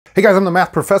Hey guys, I'm the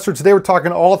math professor. Today we're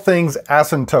talking all things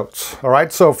asymptotes. All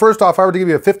right, so first off, if I were to give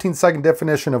you a 15-second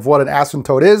definition of what an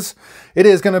asymptote is, it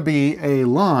is going to be a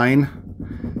line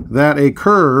that a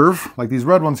curve, like these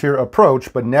red ones here,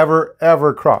 approach but never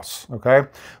ever cross. Okay,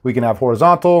 we can have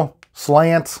horizontal,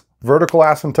 slant, vertical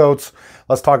asymptotes.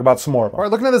 Let's talk about some more of them. All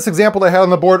right, looking at this example they had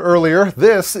on the board earlier,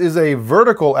 this is a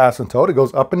vertical asymptote. It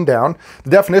goes up and down.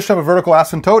 The definition of a vertical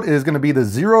asymptote is going to be the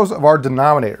zeros of our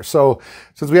denominator. So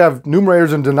since we have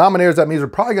numerators and denominators, that means we're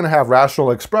probably going to have rational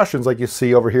expressions like you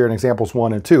see over here in examples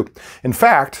 1 and 2. In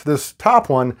fact, this top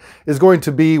one is going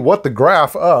to be what the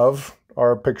graph of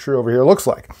our picture over here looks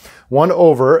like. 1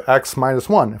 over x minus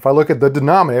 1. If I look at the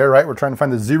denominator, right, we're trying to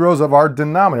find the zeros of our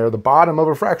denominator, the bottom of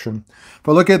a fraction. If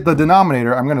I look at the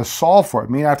denominator, I'm going to solve for it,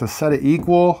 meaning I have to set it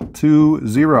equal to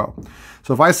 0.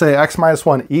 So if I say x minus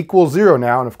 1 equals 0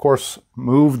 now, and of course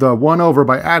move the 1 over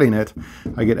by adding it,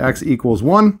 I get x equals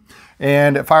 1.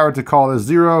 And if I were to call this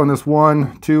 0 and this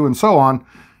 1, 2, and so on,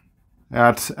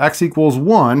 at x equals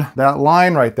 1, that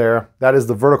line right there, that is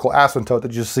the vertical asymptote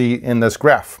that you see in this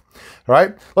graph. All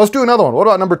right, let's do another one. What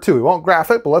about number 2? We won't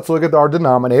graph it, but let's look at our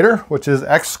denominator, which is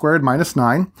x squared minus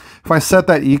 9. If I set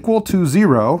that equal to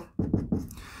 0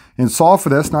 and solve for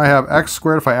this, now I have x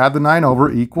squared, if I add the 9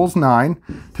 over, equals 9.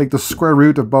 Take the square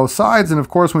root of both sides, and of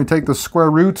course, when we take the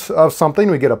square root of something,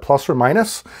 we get a plus or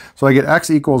minus. So I get x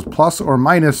equals plus or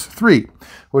minus 3,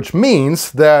 which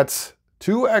means that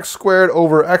 2x squared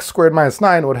over x squared minus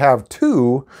 9 would have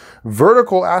two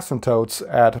vertical asymptotes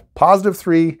at positive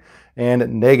 3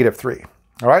 and negative 3.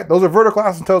 All right, those are vertical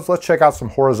asymptotes. Let's check out some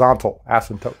horizontal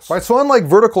asymptotes. All right, so unlike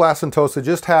vertical asymptotes that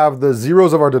just have the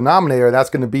zeros of our denominator, that's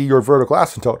going to be your vertical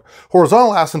asymptote.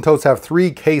 Horizontal asymptotes have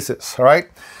 3 cases, all right?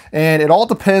 And it all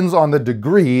depends on the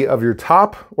degree of your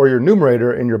top or your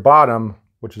numerator and your bottom,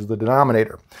 which is the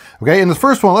denominator. Okay, in this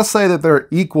first one, let's say that they're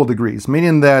equal degrees,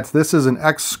 meaning that this is an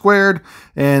x squared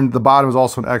and the bottom is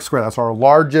also an x squared. That's our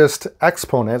largest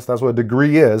exponents. That's what a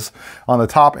degree is on the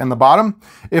top and the bottom.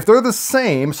 If they're the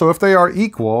same, so if they are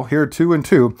equal, here 2 and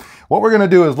 2, what we're gonna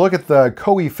do is look at the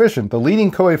coefficient, the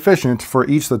leading coefficient for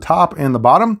each the top and the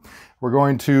bottom. We're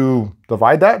going to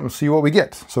divide that and see what we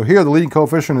get. So here the leading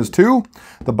coefficient is 2.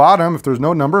 The bottom, if there's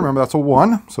no number, remember that's a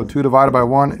 1. So 2 divided by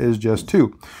 1 is just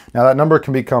 2. Now that number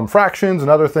can become fractions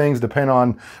and other things depending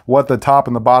on what the top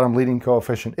and the bottom leading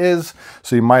coefficient is.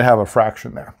 So you might have a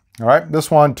fraction there. All right,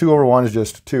 this one, 2 over 1 is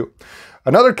just 2.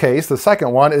 Another case, the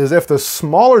second one, is if the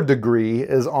smaller degree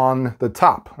is on the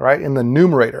top, right, in the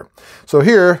numerator. So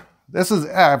here, this is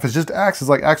f, it's just x, it's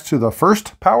like x to the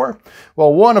first power.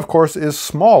 Well, 1, of course, is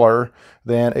smaller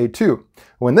than a 2.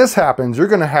 When this happens, you're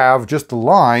going to have just the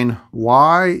line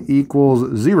y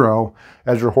equals 0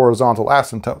 as your horizontal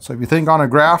asymptote. So if you think on a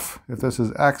graph, if this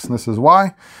is x and this is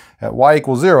y, at y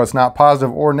equals 0, it's not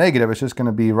positive or negative. It's just going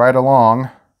to be right along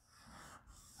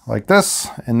like this,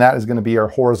 and that is going to be our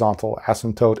horizontal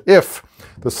asymptote if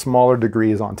the smaller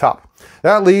degree is on top.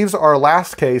 That leaves our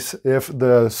last case if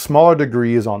the smaller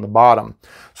degree is on the bottom.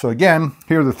 So again,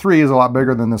 here the 3 is a lot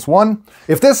bigger than this 1.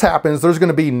 If this happens, there's going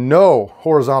to be no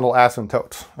horizontal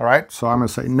asymptotes. All right, so I'm going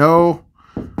to say no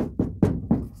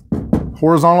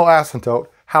horizontal asymptote.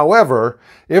 However,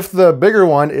 if the bigger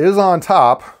one is on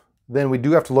top, then we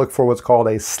do have to look for what's called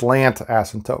a slant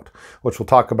asymptote, which we'll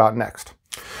talk about next.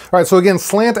 All right, so again,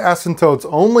 slant asymptotes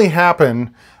only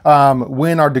happen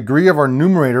when our degree of our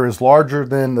numerator is larger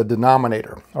than the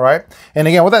denominator, all right? And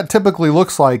again, what that typically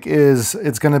looks like is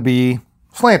it's going to be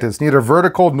slanted. It's neither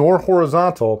vertical nor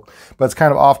horizontal, but it's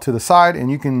kind of off to the side, and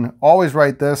you can always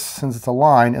write this, since it's a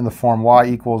line, in the form y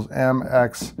equals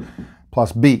mx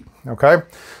plus b, okay?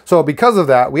 So because of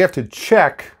that, we have to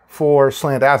check for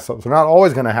slant asymptotes. They're not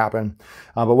always going to happen,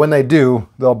 but when they do,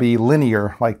 they'll be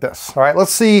linear like this. All right,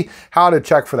 let's see how to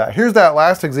check for that. Here's that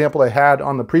last example I had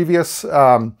on the previous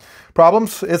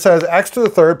problems. It says x to the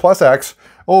third plus x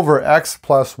over x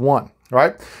plus 1.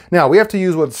 Right? Now, we have to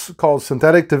use what's called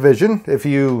synthetic division. If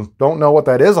you don't know what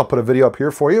that is, I'll put a video up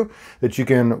here for you that you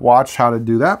can watch how to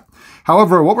do that.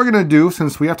 However, what we're going to do,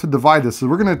 since we have to divide this, is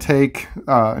we're going to take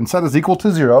and set this equal to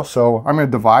 0. So I'm going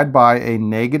to divide by a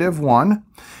negative 1.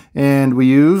 And we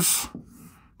use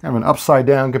kind of an upside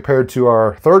down compared to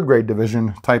our 3rd grade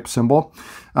division type symbol.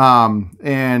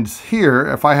 And here,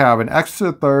 if I have an x to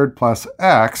the third plus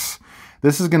x,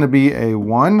 this is going to be a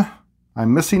 1.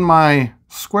 I'm missing my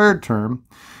squared term,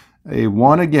 a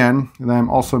 1 again, and then I'm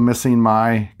also missing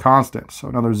my constant, so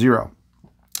another 0.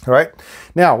 All right,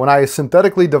 now when I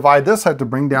synthetically divide this, I have to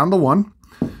bring down the 1.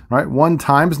 All right, 1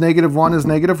 times negative 1 is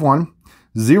negative 1.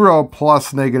 0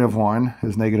 plus negative 1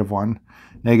 is negative 1.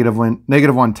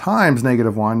 Negative 1 times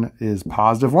negative 1 is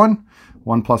positive 1.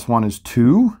 1 plus 1 is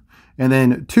 2. And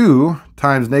then 2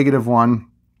 times negative 1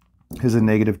 is a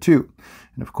negative 2.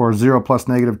 And of course, 0 plus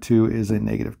negative 2 is a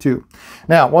negative 2.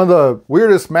 Now, one of the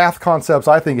weirdest math concepts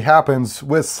I think happens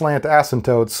with slant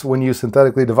asymptotes when you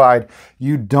synthetically divide,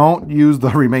 you don't use the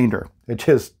remainder. It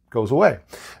just goes away.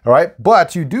 All right,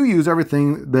 but you do use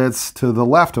everything that's to the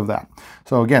left of that.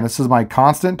 So again, this is my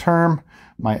constant term,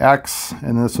 my x,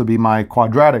 and this would be my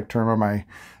quadratic term, or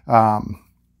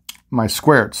my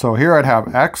squared. So here I'd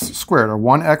have x squared, or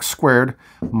 1x squared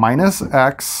minus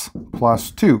x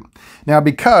plus 2. Now,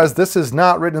 because this is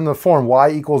not written in the form y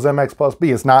equals mx plus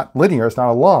b, it's not linear, it's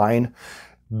not a line,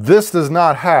 this does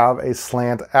not have a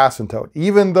slant asymptote,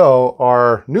 even though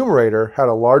our numerator had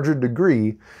a larger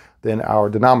degree than our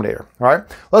denominator. All right,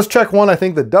 let's check one I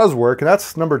think that does work, and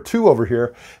that's number 2 over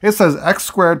here. It says x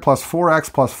squared plus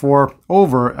 4x plus 4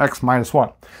 over x minus 1.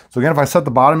 So again, if I set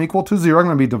the bottom equal to 0, I'm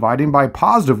going to be dividing by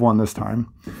positive 1 this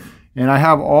time. And I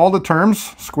have all the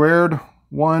terms, squared,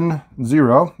 1,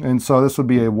 0. And so this would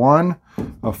be a 1,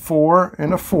 a 4,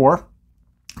 and a 4.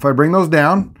 If I bring those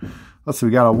down, let's see,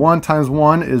 we got a 1 times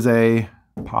 1 is a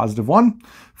positive 1.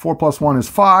 4 plus 1 is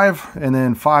 5. And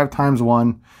then 5 times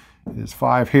 1 is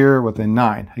 5 here with a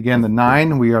 9. Again, the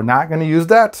 9, we are not going to use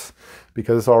that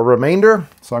because it's our remainder.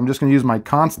 So I'm just going to use my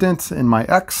constant in my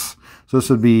x. So this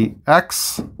would be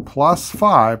x plus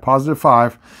 5, positive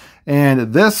 5.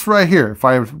 And this right here, if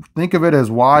I think of it as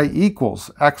y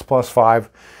equals x plus 5,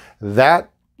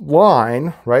 that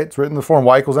line, right, it's written in the form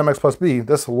y equals mx plus b,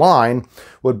 this line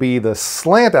would be the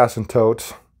slant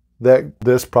asymptote that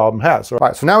this problem has. All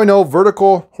right, so now we know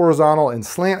vertical, horizontal, and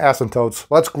slant asymptotes.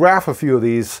 Let's graph a few of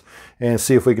these and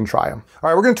see if we can try them. All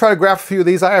right, we're gonna try to graph a few of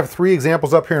these. I have 3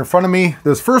 examples up here in front of me.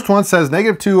 This first one says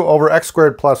negative 2 over x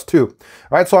squared plus 2. All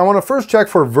right, so I wanna first check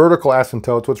for vertical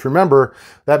asymptotes, which remember,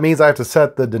 that means I have to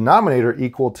set the denominator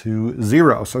equal to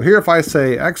 0. So here if I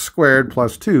say x squared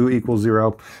plus 2 equals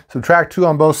 0, subtract 2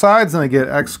 on both sides, and I get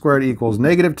x squared equals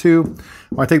negative 2.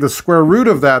 When I take the square root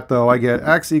of that though, I get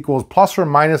x equals plus or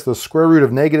minus the square root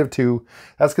of negative 2.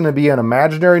 That's gonna be an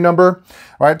imaginary number.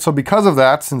 All right, so because of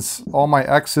that, since all my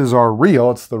x's are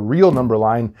real, it's the real number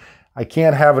line, I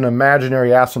can't have an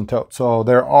imaginary asymptote. So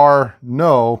there are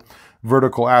no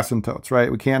vertical asymptotes, right?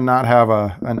 We can't not have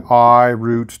an I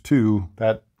root 2.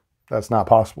 That's not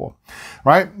possible,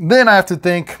 right? Then I have to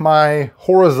think my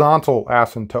horizontal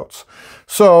asymptotes.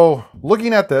 So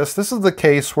looking at this is the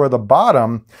case where the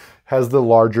bottom has the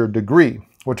larger degree,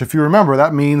 which if you remember,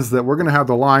 that means that we're gonna have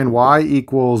the line y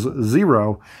equals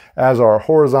 0 as our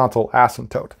horizontal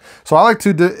asymptote. So I like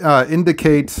to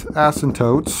indicate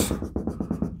asymptotes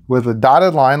with a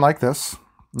dotted line like this.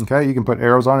 Okay, you can put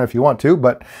arrows on it if you want to,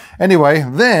 but anyway,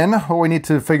 then what we need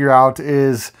to figure out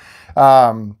is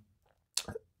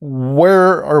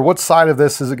where or what side of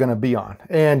this is it going to be on.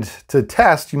 And to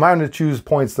test, you might want to choose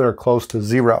points that are close to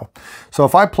 0. So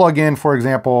if I plug in, for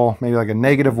example, maybe like a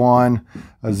negative 1,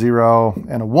 a 0,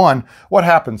 and a 1, what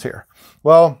happens here?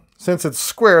 Well, since it's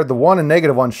squared, the 1 and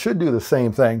negative 1 should do the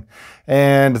same thing.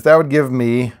 And that would give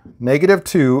me negative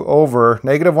 2 over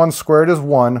negative 1 squared is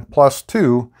 1 plus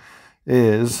 2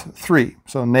 is 3.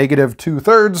 So negative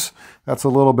 2/3, that's a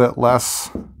little bit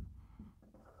less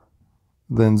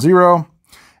than 0.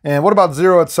 And what about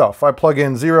 0 itself? If I plug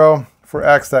in 0 for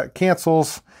x, that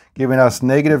cancels, giving us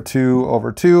negative 2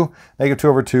 over 2. Negative 2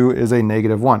 over 2 is a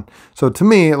negative 1. So to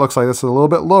me, it looks like this is a little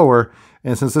bit lower.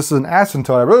 And since this is an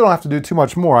asymptote, I really don't have to do too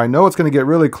much more. I know it's going to get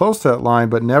really close to that line,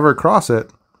 but never cross it.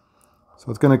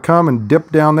 So it's going to come and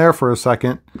dip down there for a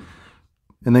second,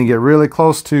 and then get really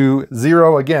close to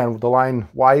 0 again with the line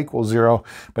y equals 0,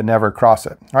 but never cross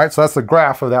it. All right, so that's the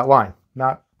graph of that line.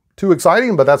 Not too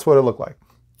exciting, but that's what it looked like.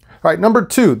 All right, number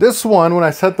 2, this one, when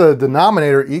I set the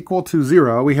denominator equal to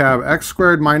 0, we have x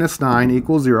squared minus 9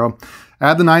 equals 0.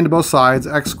 Add the 9 to both sides,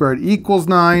 x squared equals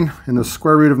 9, and the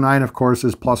square root of 9, of course,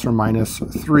 is plus or minus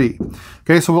 3.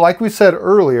 Okay, so like we said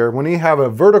earlier, when we have a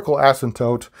vertical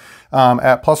asymptote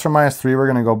at plus or minus 3, we're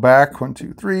going to go back 1,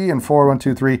 2, 3, and 4, 1,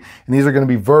 2, 3, and these are going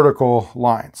to be vertical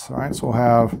lines. All right, so we'll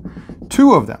have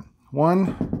 2 of them,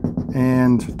 1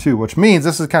 and 2, which means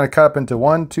this is kind of cut up into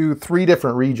 1, 2, 3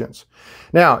 different regions.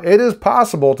 Now, it is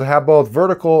possible to have both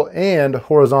vertical and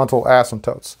horizontal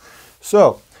asymptotes.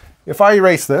 So if I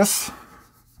erase this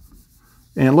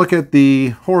and look at the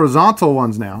horizontal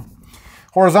ones now,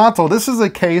 horizontal, this is a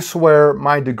case where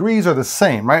my degrees are the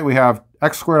same, right? We have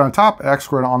x squared on top, x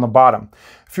squared on the bottom.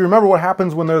 If you remember what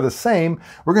happens when they're the same,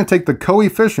 we're going to take the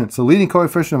coefficients, the leading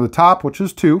coefficient of the top, which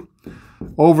is 2,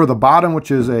 over the bottom,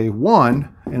 which is a 1,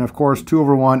 and of course 2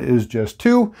 over 1 is just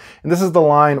 2, and this is the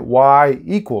line y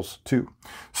equals 2.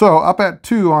 So up at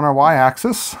 2 on our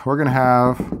y-axis, we're going to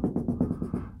have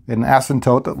an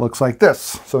asymptote that looks like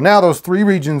this. So now those 3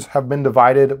 regions have been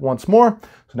divided once more.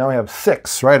 So now we have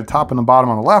 6, right? At the top and the bottom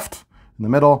on the left, in the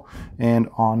middle, and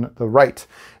on the right.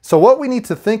 So what we need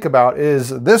to think about is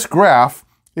this graph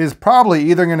is probably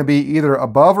either going to be either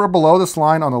above or below this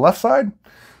line on the left side,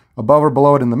 above or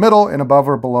below it in the middle, and above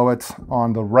or below it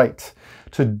on the right.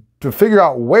 To figure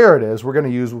out where it is, we're going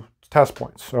to use test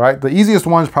points, all right? The easiest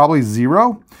one is probably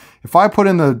 0. If I put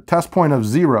in the test point of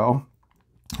 0,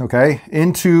 okay,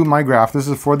 into my graph, this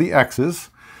is for the x's.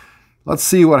 Let's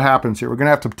see what happens here. We're going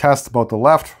to have to test both the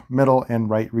left, middle, and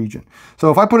right region.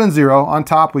 So if I put in 0, on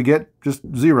top we get just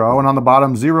 0, and on the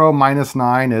bottom 0 minus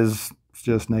 9 is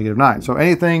just -9. So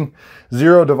anything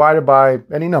 0 divided by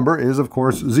any number is, of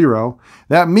course, 0.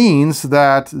 That means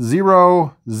that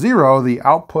 0, 0, the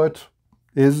output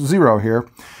is 0 here,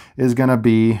 is going to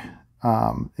be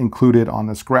included on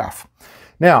this graph.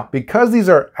 Now, because these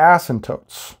are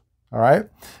asymptotes, all right,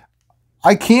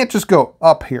 I can't just go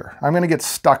up here. I'm going to get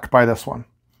stuck by this one.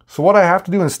 So what I have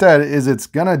to do instead is it's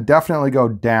going to definitely go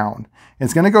down.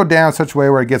 It's going to go down in such a way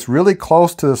where it gets really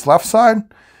close to this left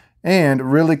side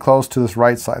and really close to this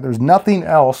right side. There's nothing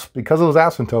else, because of those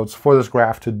asymptotes, for this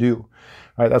graph to do.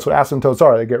 Right, that's what asymptotes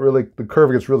are. The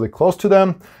curve gets really close to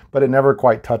them, but it never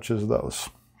quite touches those.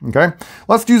 Okay,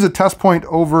 let's use a test point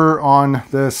over on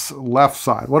this left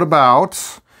side. What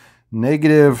about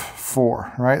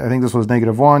 -4, right? I think this was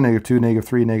 -1, -2,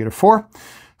 -3, -4.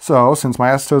 So since my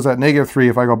asymptote's at -3,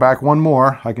 if I go back one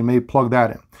more, I can maybe plug that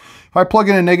in. If I plug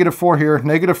in a -4 here,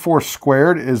 -4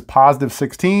 squared is positive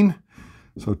 16.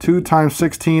 So 2 times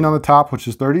 16 on the top, which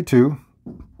is 32,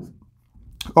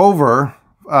 over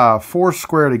 4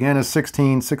 squared again is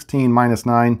 16. 16 minus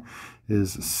 9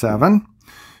 is 7.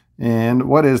 And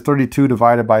what is 32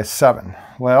 divided by 7?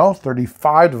 Well,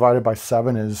 35 divided by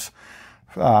 7 is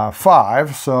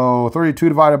 5. So 32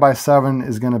 divided by 7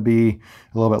 is going to be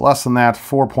a little bit less than that,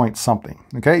 4 point something.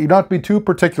 Okay, you don't have to be too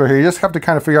particular here. You just have to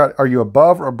kind of figure out, are you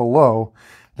above or below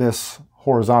this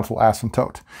horizontal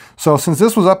asymptote? So since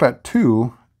this was up at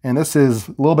 2, and this is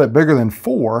a little bit bigger than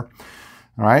 4,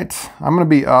 all right, I'm going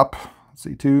to be up, let's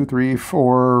see, 2, 3,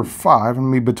 4, 5. I'm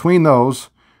going to be between those,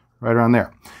 right around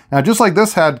there. Now, just like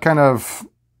this had kind of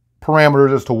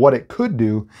parameters as to what it could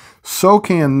do, so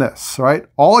can this, right?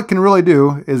 All it can really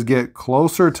do is get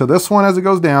closer to this one as it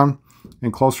goes down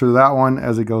and closer to that one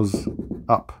as it goes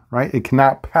up, right? It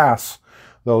cannot pass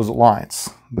those lines.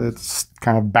 It's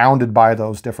kind of bounded by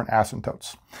those different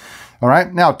asymptotes. All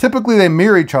right, now typically they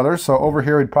mirror each other, so over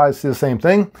here we'd probably see the same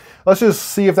thing. Let's just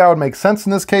see if that would make sense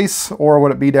in this case, or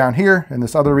would it be down here in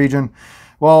this other region?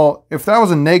 Well, if that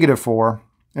was a -4,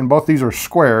 and both these are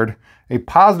squared, a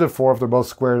 +4, if they're both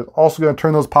squared, is also going to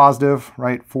turn those positive,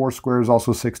 right? 4 squared is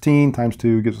also 16, times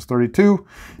 2 gives us 32,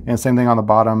 and same thing on the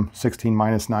bottom, 16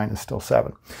 minus 9 is still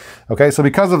 7. Okay, so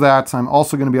because of that, I'm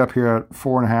also going to be up here at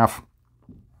 4.5,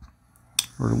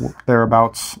 or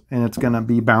thereabouts, and it's going to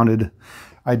be bounded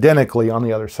identically on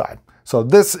the other side. So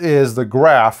this is the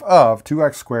graph of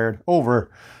 2x squared over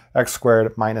x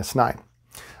squared minus 9.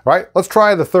 All right, let's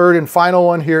try the third and final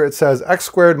one here. It says x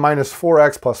squared minus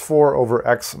 4x plus 4 over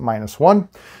x minus 1.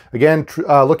 Again,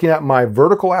 looking at my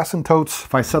vertical asymptotes,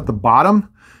 if I set the bottom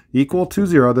equal to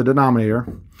 0, the denominator,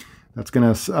 that's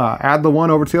going to add the 1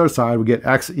 over to the other side. We get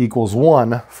x equals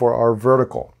 1 for our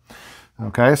vertical.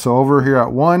 Okay, so over here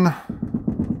at 1,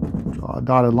 draw a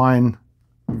dotted line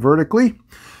vertically.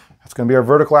 That's going to be our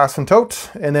vertical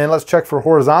asymptote. And then let's check for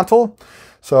horizontal.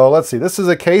 So let's see, this is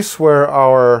a case where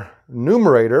our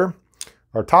numerator,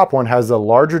 our top one, has a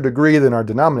larger degree than our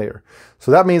denominator.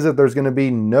 So that means that there's going to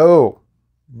be no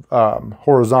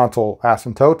horizontal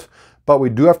asymptote, but we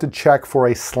do have to check for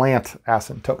a slant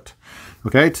asymptote.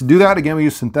 Okay, to do that, again, we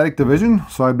use synthetic division.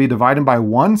 So I'd be dividing by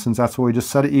 1, since that's what we just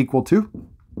set it equal to.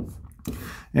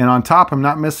 And on top, I'm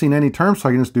not missing any terms, so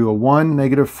I can just do a 1,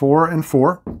 -4, and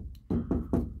 4. I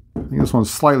think this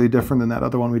one's slightly different than that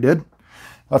other one we did.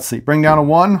 Let's see, bring down a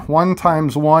 1. 1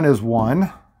 times 1 is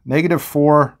 1.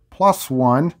 -4 plus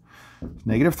 1 is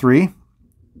 -3.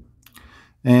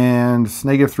 And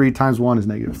 -3 times 1 is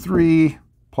 -3,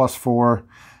 plus 4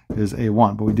 is a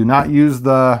 1. But we do not use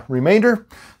the remainder.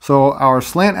 So our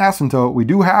slant asymptote, we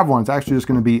do have one. It's actually just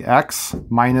going to be x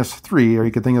minus 3, or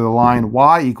you could think of the line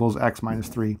y equals x minus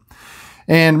 3.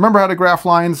 And remember how to graph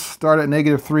lines? Start at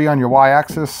 -3 on your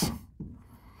y-axis.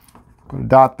 Put a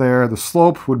dot there. The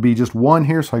slope would be just 1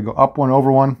 here, so I go up 1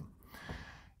 over 1.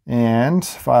 And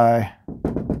if I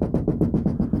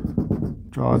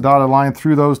draw a dotted line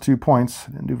through those 2 points,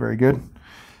 I didn't do very good,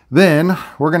 then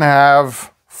we're going to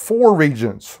have 4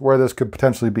 regions where this could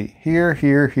potentially be. Here,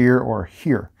 here, here, or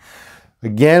here.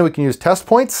 Again, we can use test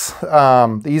points.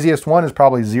 The easiest one is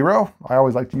probably 0. I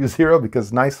always like to use 0 because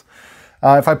it's nice.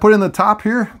 If I put in the top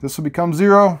here, this will become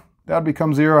 0, that would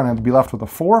become 0, and I'd be left with a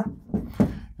 4.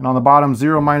 And on the bottom,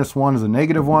 0 minus 1 is a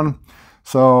negative 1.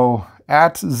 So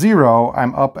at 0,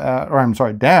 I'm up at, or I'm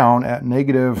sorry, down at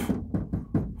negative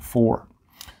 4.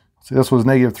 So this was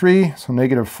negative 3, so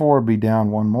negative 4 would be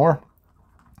down 1 more.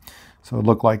 So it would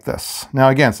look like this. Now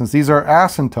again, since these are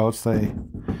asymptotes, they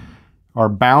are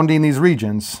bounding these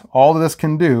regions, all that this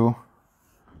can do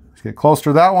is get closer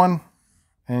to that one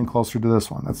and closer to this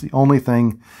one. That's the only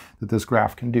thing that this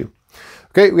graph can do.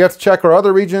 Okay, we have to check our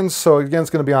other regions. So again, it's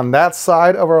going to be on that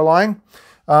side of our line.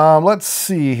 Let's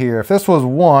see here. If this was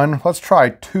 1, let's try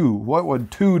 2. What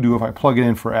would 2 do if I plug it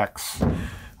in for x?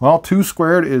 Well, 2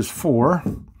 squared is 4,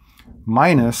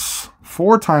 minus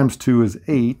 4 times 2 is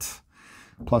 8,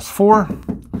 plus 4.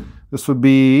 This would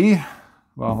be,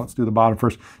 well, let's do the bottom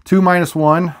first. 2 minus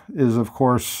 1 is, of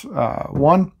course,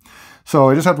 1. So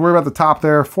I just have to worry about the top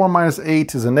there. 4 minus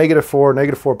 8 is a negative 4.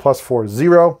 Negative 4 plus 4 is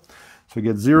 0. So we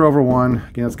get 0 over 1.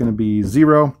 Again, it's going to be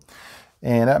 0.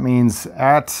 And that means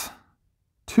at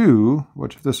 2,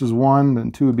 which if this is 1,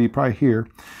 then 2 would be probably here.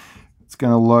 It's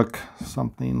going to look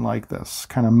something like this.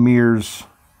 Kind of mirrors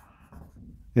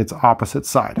its opposite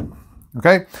side.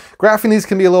 Okay, graphing these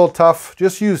can be a little tough.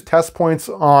 Just use test points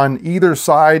on either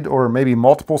side or maybe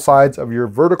multiple sides of your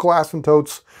vertical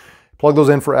asymptotes. Plug those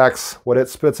in for x. What it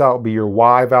spits out will be your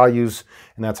y values,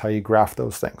 and that's how you graph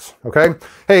those things. Okay,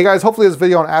 hey guys, hopefully this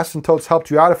video on asymptotes helped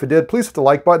you out. If it did, please hit the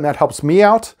like button. That helps me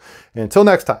out. And until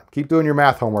next time, keep doing your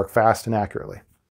math homework fast and accurately.